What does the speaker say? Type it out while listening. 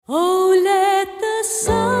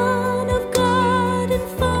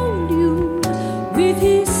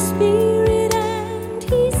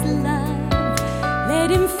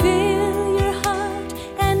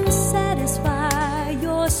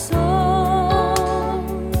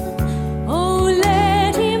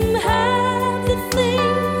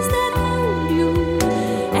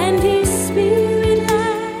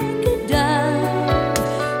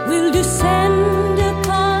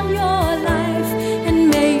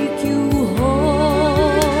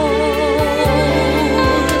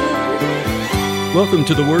Welcome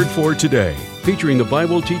to the Word for Today, featuring the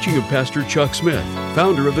Bible teaching of Pastor Chuck Smith,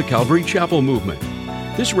 founder of the Calvary Chapel Movement.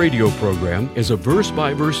 This radio program is a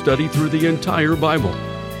verse-by-verse study through the entire Bible.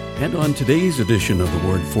 And on today's edition of the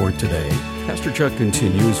Word for Today, Pastor Chuck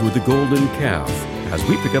continues with the golden calf as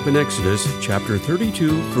we pick up in Exodus chapter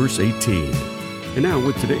 32, verse 18. And now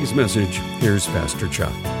with today's message, here's Pastor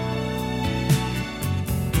Chuck.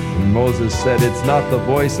 And Moses said, "It's not the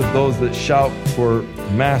voice of those that shout for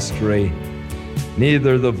mastery,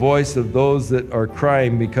 neither the voice of those that are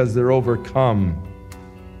crying because they're overcome.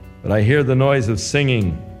 But I hear the noise of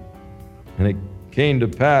singing." And it came to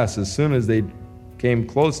pass, as soon as they came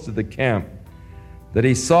close to the camp, that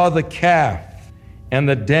he saw the calf and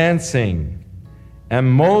the dancing.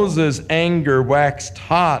 And Moses' anger waxed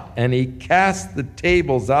hot, and he cast the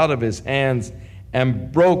tables out of his hands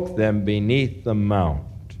and broke them beneath the mount.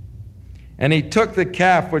 And he took the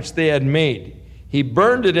calf which they had made. He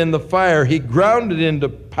burned it in the fire. He ground it into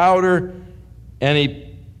powder, and he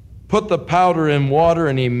put the powder in water,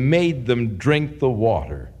 and he made them drink the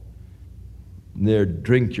water. There,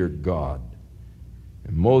 drink your God.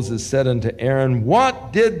 And Moses said unto Aaron,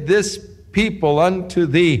 "What did this people unto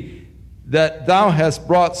thee, that thou hast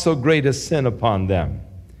brought so great a sin upon them?"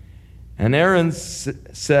 And Aaron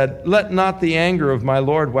said, "Let not the anger of my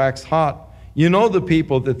Lord wax hot. You know the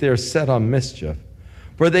people, that they are set on mischief.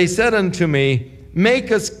 For they said unto me,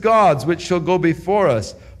 Make us gods which shall go before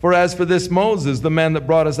us. For as for this Moses, the man that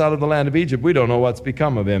brought us out of the land of Egypt, we don't know what's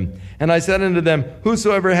become of him. And I said unto them,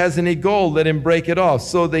 Whosoever has any gold, let him break it off.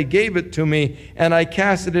 So they gave it to me, and I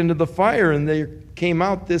cast it into the fire, and there came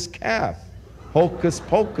out this calf. Hocus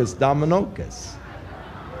pocus dominocus."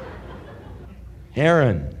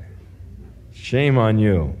 Aaron, shame on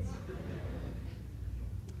you.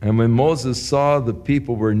 And when Moses saw the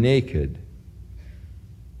people were naked,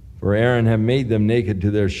 for Aaron had made them naked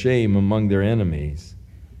to their shame among their enemies,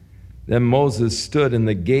 then Moses stood in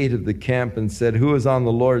the gate of the camp and said, "Who is on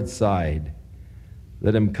the Lord's side?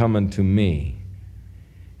 Let him come unto me."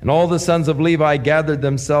 And all the sons of Levi gathered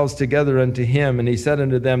themselves together unto him, and he said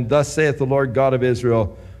unto them, "Thus saith the Lord God of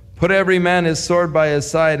Israel, Put every man his sword by his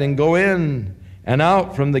side, and go in and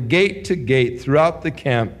out from the gate to gate throughout the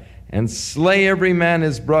camp, and slay every man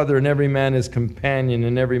his brother, and every man his companion,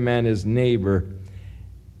 and every man his neighbor."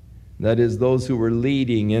 That is, those who were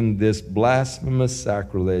leading in this blasphemous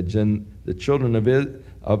sacrilege. And the children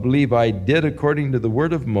of Levi did according to the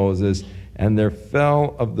word of Moses, and there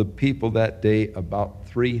fell of the people that day about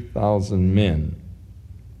 3,000 men.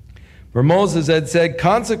 For Moses had said,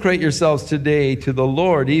 "Consecrate yourselves today to the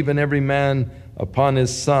Lord, even every man upon his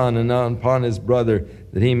son and upon his brother,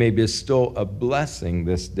 that he may bestow a blessing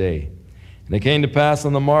this day." And it came to pass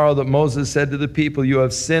on the morrow that Moses said to the people, "You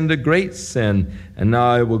have sinned a great sin, and now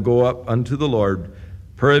I will go up unto the Lord.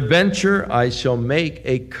 Peradventure I shall make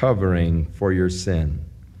a covering for your sin."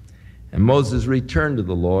 And Moses returned to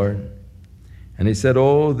the Lord, and he said,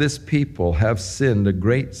 "Oh, this people have sinned a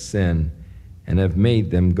great sin, and have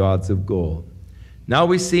made them gods of gold." Now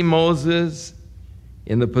we see Moses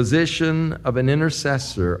in the position of an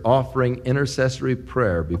intercessor, offering intercessory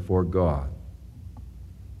prayer before God.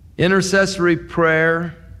 Intercessory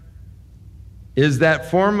prayer is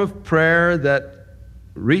that form of prayer that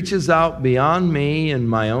reaches out beyond me and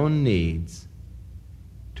my own needs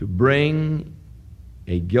to bring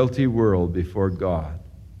a guilty world before God,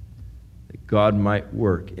 that God might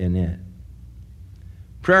work in it.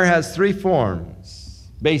 Prayer has three forms,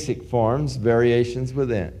 basic forms, variations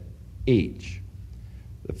within each.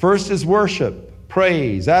 The first is worship,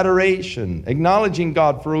 praise, adoration, acknowledging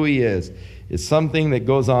God for who He is. It's something that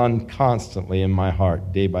goes on constantly in my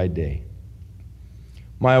heart, day by day.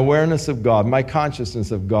 My awareness of God, my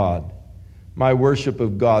consciousness of God, my worship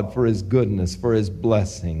of God for His goodness, for His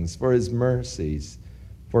blessings, for His mercies,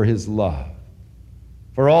 for His love,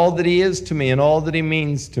 for all that He is to me and all that He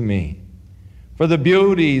means to me, for the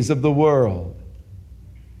beauties of the world,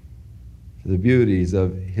 for the beauties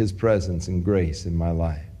of His presence and grace in my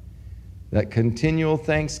life. That continual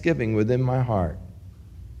thanksgiving within my heart,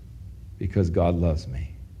 because God loves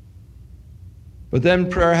me. But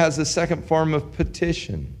then prayer has a second form of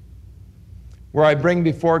petition, where I bring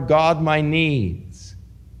before God my needs,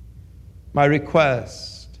 my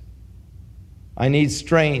request. I need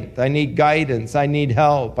strength, I need guidance, I need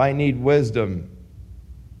help, I need wisdom.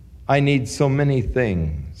 I need so many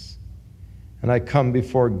things. And I come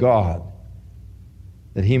before God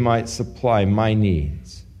that He might supply my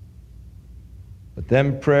needs. But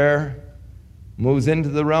then prayer moves into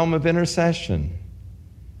the realm of intercession,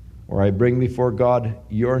 where I bring before God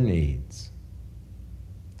your needs.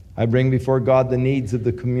 I bring before God the needs of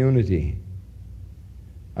the community.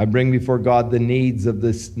 I bring before God the needs of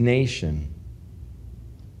this nation,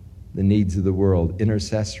 the needs of the world,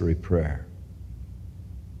 intercessory prayer.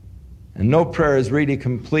 And no prayer is really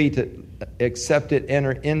complete except it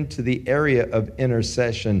enter into the area of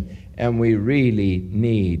intercession, and we really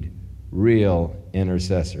need real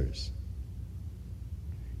intercessors.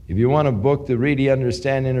 If you want a book to really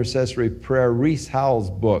understand intercessory prayer, Rees Howells'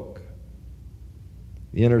 book,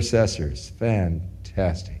 The Intercessors,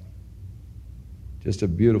 fantastic. Just a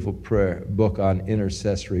beautiful prayer book on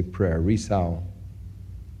intercessory prayer. Rees Howells,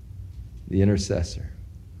 The Intercessor.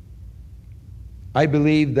 I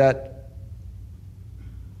believe that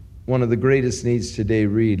one of the greatest needs today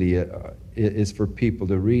really is for people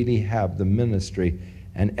to really have the ministry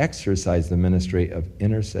and exercise the ministry of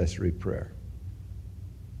intercessory prayer.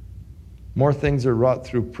 More things are wrought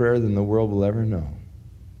through prayer than the world will ever know.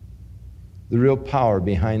 The real power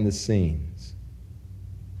behind the scenes.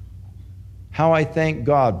 How I thank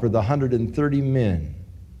God for the 130 men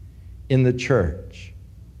in the church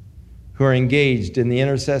who are engaged in the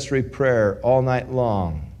intercessory prayer all night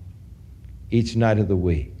long, each night of the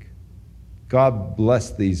week. God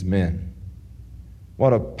bless these men.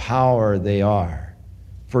 What a power they are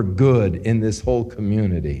for good in this whole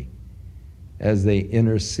community as they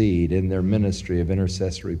intercede in their ministry of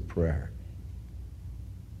intercessory prayer.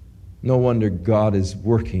 No wonder God is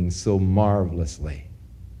working so marvelously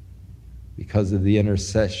because of the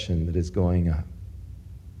intercession that is going up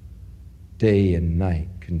day and night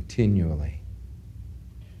continually.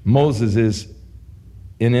 Moses is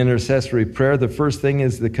in intercessory prayer. The first thing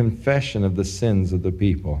is the confession of the sins of the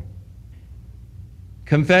people.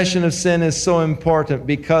 Confession of sin is so important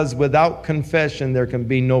because without confession there can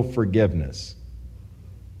be no forgiveness.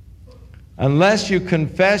 Unless you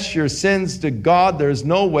confess your sins to God, there's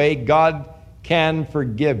no way God can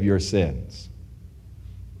forgive your sins.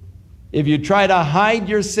 If you try to hide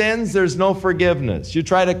your sins, there's no forgiveness. You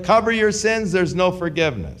try to cover your sins, there's no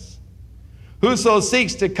forgiveness. Whoso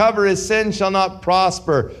seeks to cover his sin shall not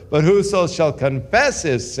prosper, but whoso shall confess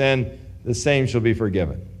his sin, the same shall be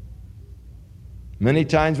forgiven. Many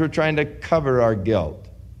times we're trying to cover our guilt.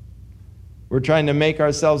 We're trying to make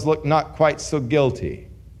ourselves look not quite so guilty.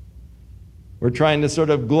 We're trying to sort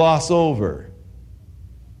of gloss over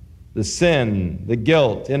the sin, the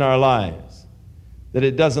guilt in our lives, that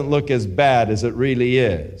it doesn't look as bad as it really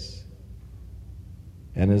is.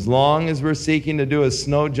 And as long as we're seeking to do a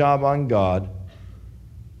snow job on God,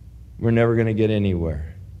 we're never going to get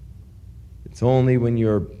anywhere. It's only when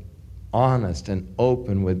you're honest and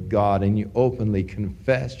open with God and you openly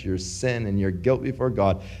confess your sin and your guilt before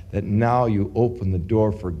God that now you open the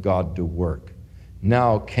door for God to work.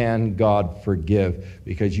 Now can God forgive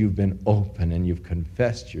because you've been open and you've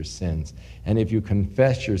confessed your sins. And if you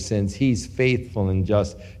confess your sins, He's faithful and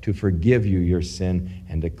just to forgive you your sin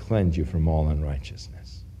and to cleanse you from all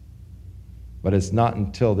unrighteousness. But it's not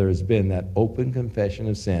until there's been that open confession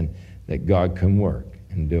of sin that God can work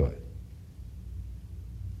and do it.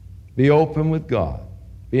 Be open with God.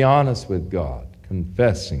 Be honest with God,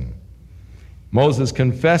 confessing. Moses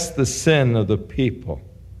confessed the sin of the people.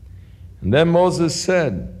 And then Moses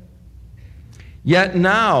said, "Yet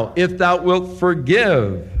now, if thou wilt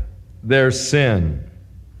forgive their sin."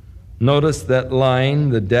 Notice that line,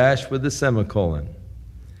 the dash with the semicolon.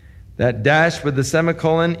 That dash with the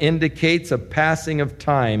semicolon indicates a passing of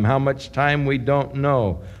time. How much time, we don't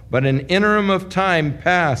know. But an interim of time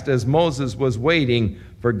passed as Moses was waiting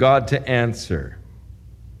for God to answer.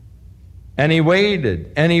 And he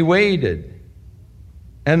waited, and he waited.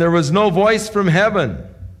 And there was no voice from heaven.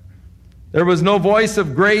 There was no voice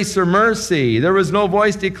of grace or mercy. There was no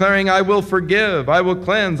voice declaring, "I will forgive, I will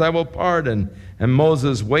cleanse, I will pardon." And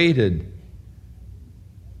Moses waited.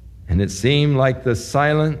 And it seemed like the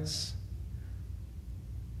silence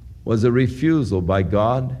was a refusal by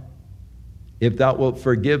God. If thou wilt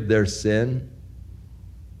forgive their sin,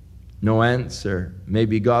 no answer.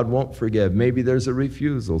 Maybe God won't forgive. Maybe there's a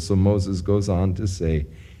refusal. So Moses goes on to say,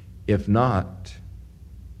 "If not,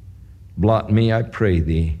 blot me, I pray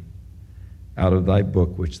thee, out of thy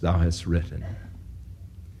book which thou hast written."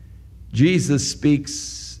 Jesus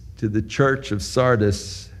speaks to the church of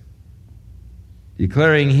Sardis,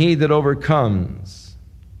 declaring, "He that overcomes,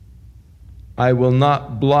 I will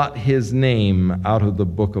not blot his name out of the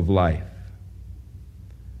book of life."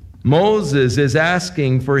 Moses is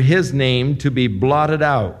asking for his name to be blotted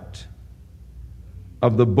out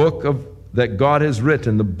of the book that God has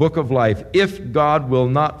written, the book of life, if God will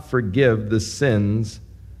not forgive the sins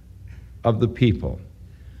of the people.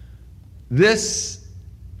 This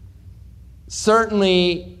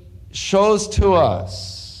certainly shows to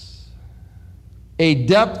us a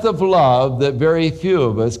depth of love that very few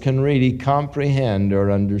of us can really comprehend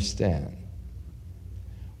or understand.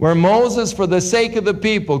 Where Moses, for the sake of the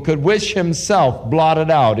people, could wish himself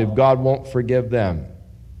blotted out if God won't forgive them,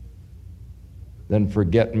 then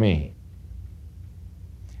forget me.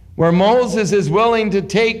 Where Moses is willing to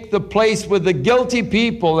take the place with the guilty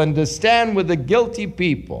people and to stand with the guilty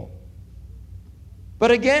people.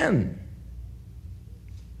 But again,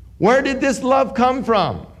 where did this love come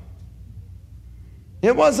from?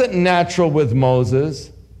 It wasn't natural with Moses.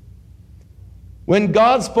 When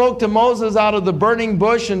God spoke to Moses out of the burning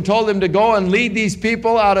bush and told him to go and lead these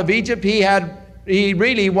people out of Egypt, he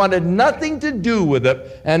really wanted nothing to do with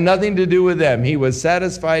it and nothing to do with them. He was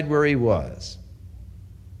satisfied where he was.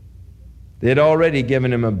 They had already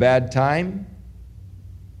given him a bad time,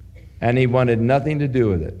 and he wanted nothing to do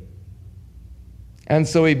with it. And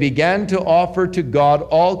so he began to offer to God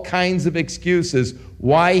all kinds of excuses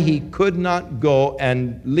why he could not go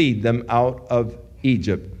and lead them out of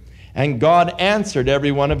Egypt. And God answered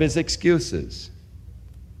every one of his excuses.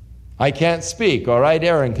 I can't speak, all right,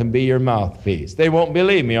 Aaron can be your mouthpiece. They won't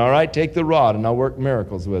believe me, all right, take the rod and I'll work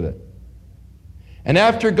miracles with it. And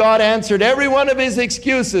after God answered every one of his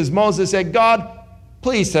excuses, Moses said, God,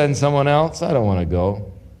 please send someone else. I don't want to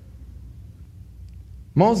go.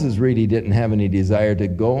 Moses really didn't have any desire to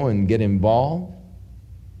go and get involved.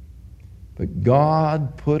 But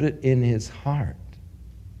God put it in his heart.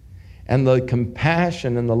 And the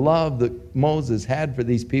compassion and the love that Moses had for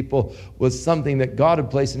these people was something that God had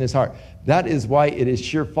placed in his heart. That is why it is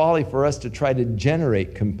sheer folly for us to try to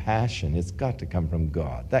generate compassion. It's got to come from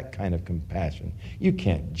God, that kind of compassion. You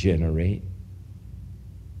can't generate.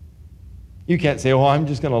 You can't say, oh, I'm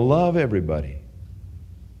just going to love everybody.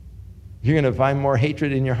 You're going to find more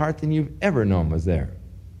hatred in your heart than you've ever known was there.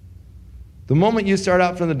 The moment you start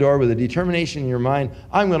out from the door with a determination in your mind,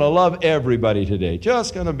 I'm going to love everybody today.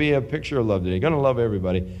 Just going to be a picture of love today. Going to love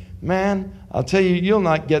everybody. Man, I'll tell you, you'll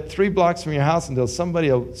not get 3 blocks from your house until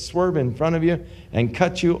somebody will swerve in front of you and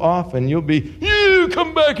cut you off, and you'll be, you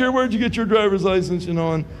come back here. Where'd you get your driver's license?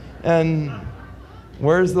 And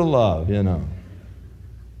where's the love?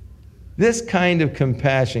 This kind of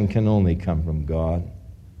compassion can only come from God.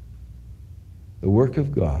 The work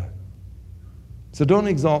of God. So don't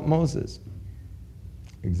exalt Moses.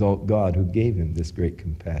 Exalt God who gave him this great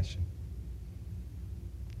compassion.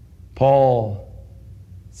 Paul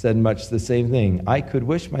said much the same thing. I could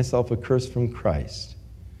wish myself a curse from Christ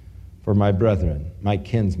for my brethren, my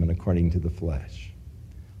kinsmen according to the flesh.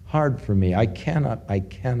 Hard for me. I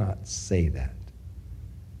cannot say that.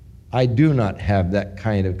 I do not have that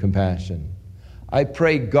kind of compassion. I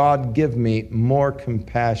pray God give me more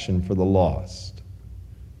compassion for the lost.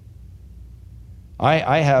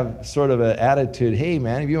 I have sort of an attitude, hey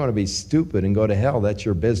man, if you want to be stupid and go to hell, that's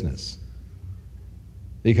your business.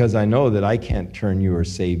 Because I know that I can't turn you or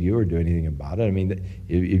save you or do anything about it. I mean,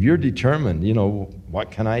 if you're determined,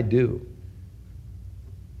 what can I do?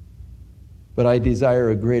 But I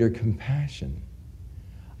desire a greater compassion.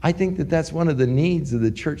 I think that that's one of the needs of the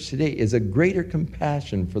church today, is a greater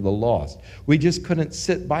compassion for the lost. We just couldn't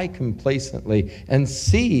sit by complacently and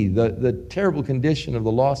see the terrible condition of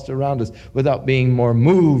the lost around us without being more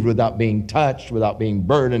moved, without being touched, without being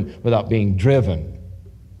burdened, without being driven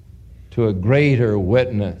to a greater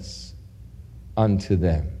witness unto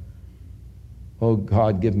them. Oh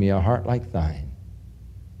God, give me a heart like thine,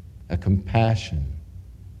 a compassion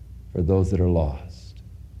for those that are lost.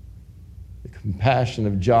 Compassion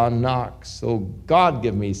of John Knox. Oh, God,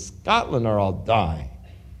 give me Scotland or I'll die.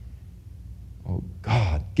 Oh,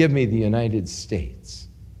 God, give me the United States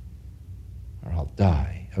or I'll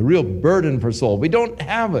die. A real burden for soul. We don't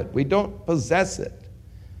have it. We don't possess it.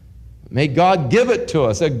 May God give it to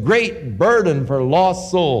us, a great burden for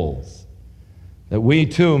lost souls, that we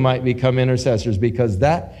too might become intercessors, because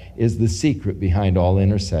that is the secret behind all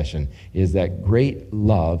intercession, is that great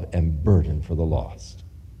love and burden for the lost.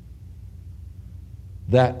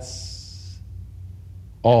 That's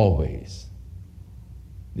always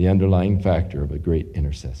the underlying factor of a great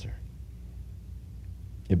intercessor.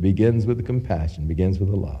 It begins with the compassion, begins with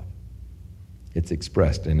the love. It's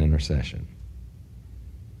expressed in intercession.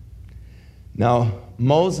 Now,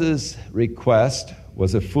 Moses' request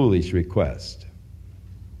was a foolish request.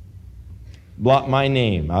 Blot my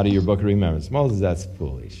name out of your book of remembrance. Moses, that's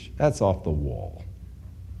foolish. That's off the wall.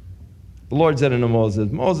 The Lord said unto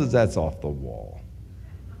Moses, Moses, that's off the wall.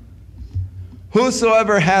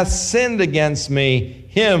 Whosoever hath sinned against me,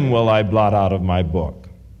 him will I blot out of my book.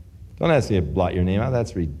 Don't ask me to blot your name out.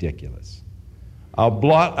 That's ridiculous. I'll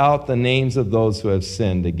blot out the names of those who have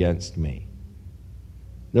sinned against me.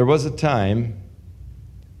 There was a time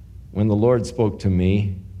when the Lord spoke to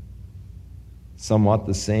me somewhat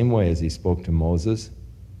the same way as he spoke to Moses.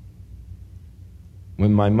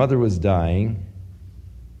 When my mother was dying,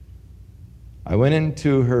 I went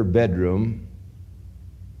into her bedroom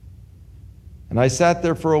and I sat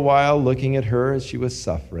there for a while looking at her as she was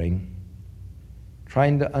suffering,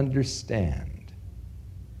 trying to understand.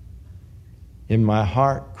 In my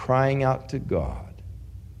heart, crying out to God.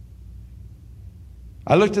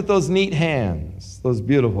 I looked at those neat hands, those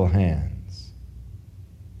beautiful hands.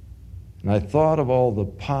 And I thought of all the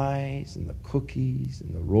pies and the cookies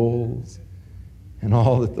and the rolls and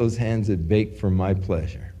all that those hands had baked for my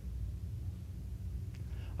pleasure.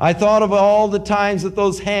 I thought of all the times that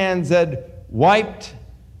those hands had wiped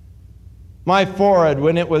my forehead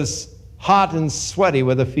when it was hot and sweaty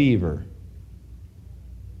with a fever.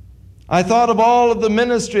 I thought of all of the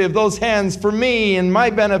ministry of those hands for me and my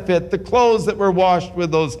benefit, the clothes that were washed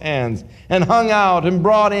with those hands and hung out and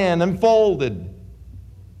brought in and folded.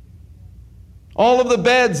 All of the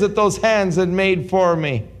beds that those hands had made for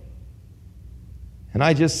me. And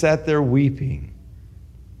I just sat there weeping.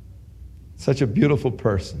 Such a beautiful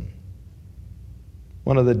person.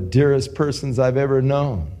 One of the dearest persons I've ever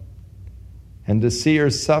known. And to see her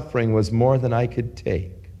suffering was more than I could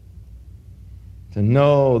take. To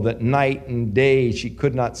know that night and day she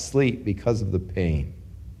could not sleep because of the pain.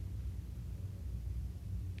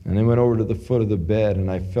 And I went over to the foot of the bed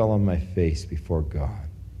and I fell on my face before God.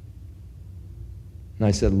 And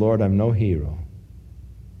I said, Lord, I'm no hero.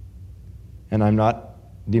 And I'm not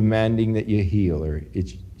demanding that you heal her.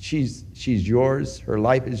 She's yours. Her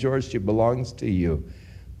life is yours. She belongs to you.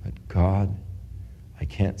 But God, I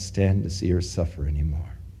can't stand to see her suffer anymore.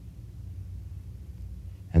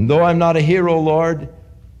 And though I'm not a hero, Lord,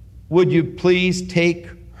 would you please take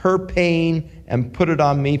her pain and put it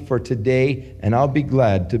on me for today, and I'll be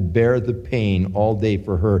glad to bear the pain all day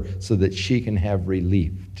for her so that she can have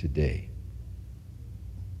relief today.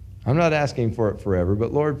 I'm not asking for it forever,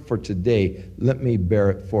 but Lord, for today, let me bear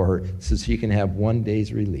it for her so she can have one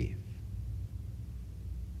day's relief.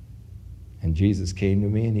 And Jesus came to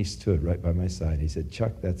me and he stood right by my side. He said,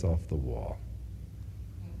 Chuck, that's off the wall.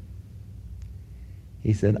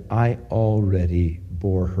 He said, I already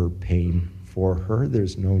bore her pain for her.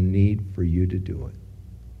 There's no need for you to do it.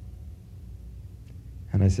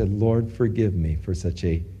 And I said, Lord, forgive me for such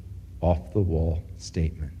a off-the-wall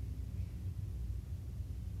statement.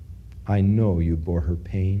 I know you bore her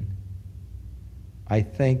pain. I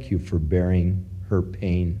thank you for bearing her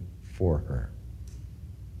pain for her.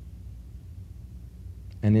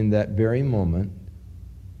 And in that very moment,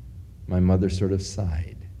 my mother sort of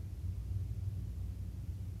sighed.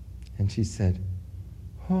 And she said,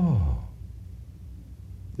 oh,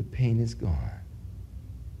 the pain is gone.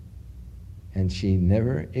 And she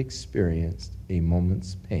never experienced a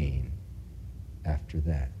moment's pain after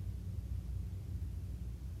that.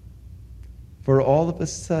 For all of a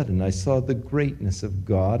sudden, I saw the greatness of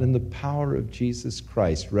God and the power of Jesus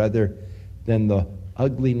Christ rather than the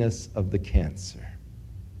ugliness of the cancer.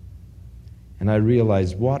 And I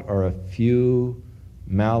realized, what are a few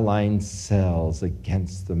malign cells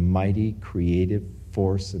against the mighty creative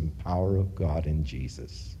force and power of God in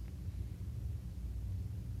Jesus?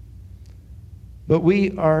 But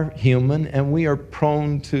we are human, and we are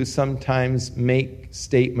prone to sometimes make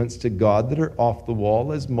statements to God that are off the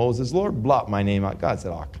wall, as Moses, Lord, blot my name out. God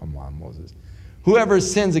said, oh, come on, Moses. Whoever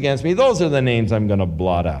sins against me, those are the names I'm going to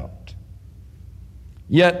blot out.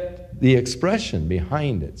 Yet the expression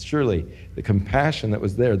behind it, surely the compassion that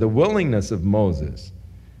was there, the willingness of Moses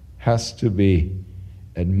has to be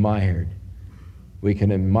admired. We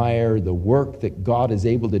can admire the work that God is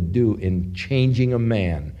able to do in changing a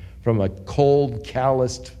man from a cold,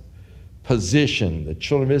 calloused position. The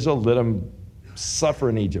children of Israel, let them suffer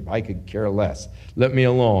in Egypt. I could care less. Let me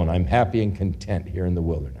alone. I'm happy and content here in the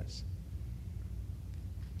wilderness.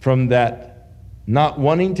 From that not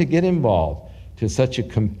wanting to get involved to such a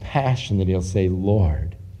compassion that he'll say,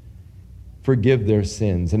 Lord, forgive their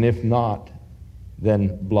sins. And if not,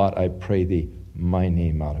 then blot, I pray thee, my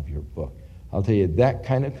name out of your book. I'll tell you, that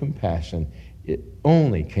kind of compassion, it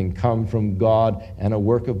only can come from God and a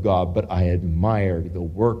work of God, but I admire the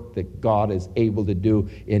work that God is able to do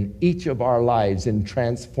in each of our lives in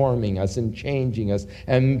transforming us and changing us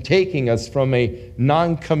and taking us from a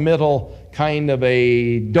non-committal kind of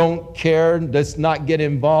a don't care, let's not get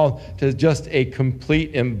involved, to just a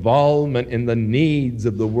complete involvement in the needs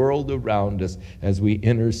of the world around us as we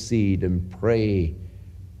intercede and pray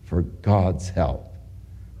for God's help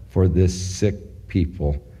for this sick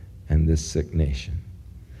people and this sick nation.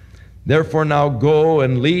 Therefore now go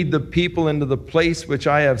and lead the people into the place which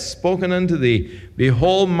I have spoken unto thee.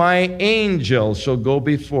 Behold, my angel shall go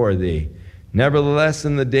before thee. Nevertheless,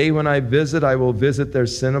 in the day when I visit, I will visit their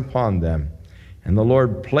sin upon them. And the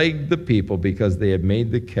Lord plagued the people because they had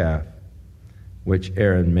made the calf which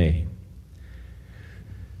Aaron made.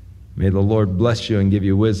 May the Lord bless you and give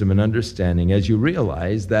you wisdom and understanding as you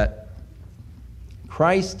realize that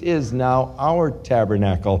Christ is now our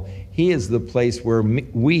tabernacle. He is the place where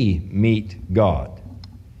we meet God.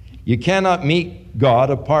 You cannot meet God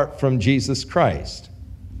apart from Jesus Christ,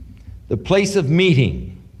 the place of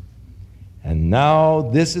meeting. And now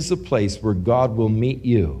this is a place where God will meet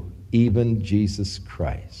you, even Jesus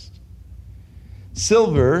Christ.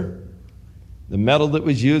 Silver, the metal that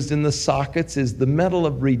was used in the sockets, is the metal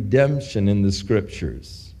of redemption in the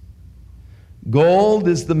Scriptures. Gold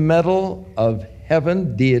is the metal of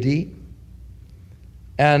heaven, deity.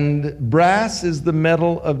 And brass is the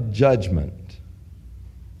metal of judgment.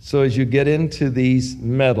 So as you get into these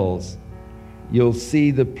metals, you'll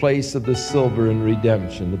see the place of the silver in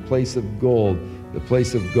redemption, the place of gold, the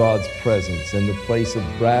place of God's presence, and the place of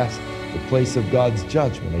brass, the place of God's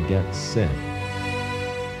judgment against sin.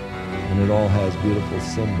 And it all has beautiful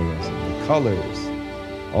symbolism. The colors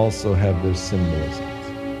also have their symbolism.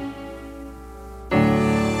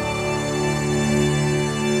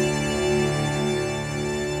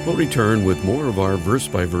 We'll return with more of our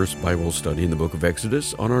verse-by-verse Bible study in the book of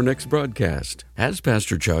Exodus on our next broadcast, as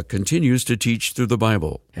Pastor Chuck continues to teach through the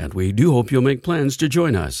Bible, and we do hope you'll make plans to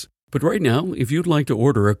join us. But right now, if you'd like to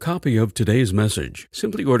order a copy of today's message,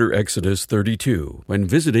 simply order Exodus 32 when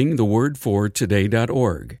visiting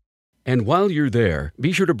thewordfortoday.org. And while you're there,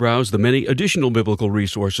 be sure to browse the many additional biblical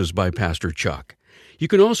resources by Pastor Chuck. You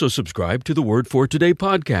can also subscribe to the Word for Today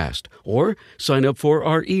podcast or sign up for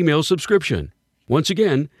our email subscription. Once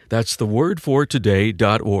again, that's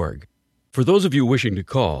thewordfortoday.org. For those of you wishing to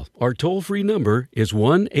call, our toll-free number is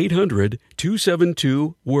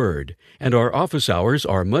 1-800-272-WORD, and our office hours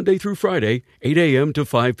are Monday through Friday, 8 a.m. to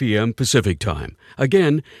 5 p.m. Pacific Time.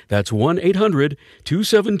 Again, that's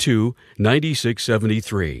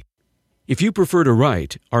 1-800-272-9673. If you prefer to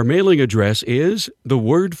write, our mailing address is The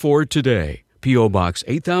Word for Today, P.O. Box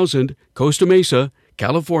 8000, Costa Mesa,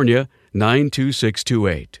 California,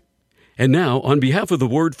 92628. And now, on behalf of the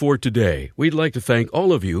Word for Today, we'd like to thank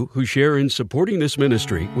all of you who share in supporting this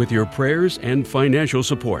ministry with your prayers and financial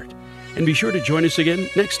support. And be sure to join us again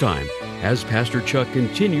next time as Pastor Chuck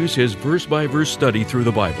continues his verse-by-verse study through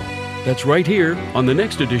the Bible. That's right here on the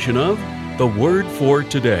next edition of The Word for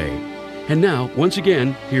Today. And now, once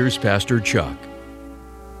again, here's Pastor Chuck.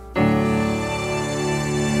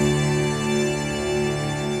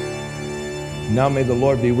 Now may the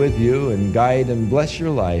Lord be with you and guide and bless your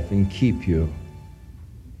life and keep you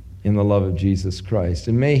in the love of Jesus Christ.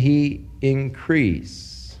 And may He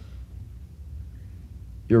increase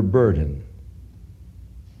your burden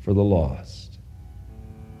for the lost.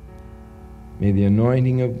 May the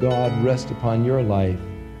anointing of God rest upon your life,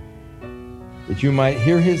 that you might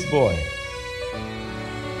hear His voice,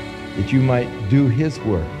 that you might do His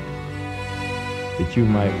work, that you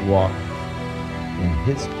might walk in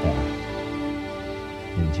His path.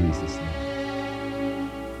 In Jesus' name.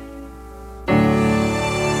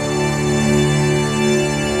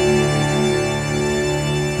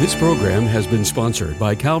 This program has been sponsored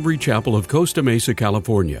by Calvary Chapel of Costa Mesa,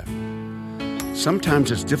 California.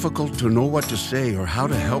 Sometimes it's difficult to know what to say or how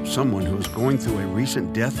to help someone who is going through a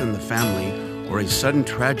recent death in the family or a sudden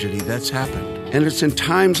tragedy that's happened. And it's in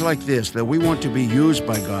times like this that we want to be used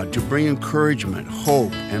by God to bring encouragement,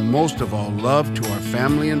 hope, and most of all, love to our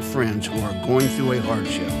family and friends who are going through a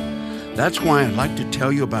hardship. That's why I'd like to tell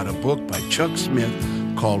you about a book by Chuck Smith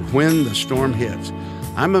called When the Storm Hits.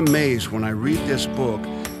 I'm amazed when I read this book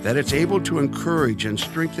that it's able to encourage and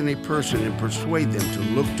strengthen a person and persuade them to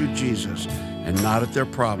look to Jesus and not at their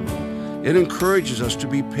problem. It encourages us to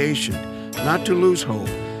be patient, not to lose hope,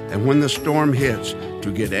 and when the storm hits,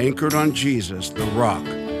 to get anchored on Jesus, the rock,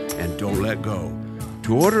 and don't let go.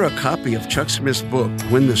 To order a copy of Chuck Smith's book,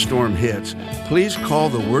 When the Storm Hits, please call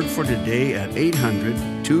the Word for Today at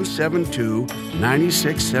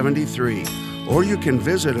 800-272-9673. Or you can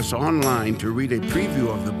visit us online to read a preview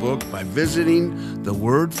of the book by visiting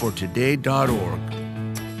thewordfortoday.org.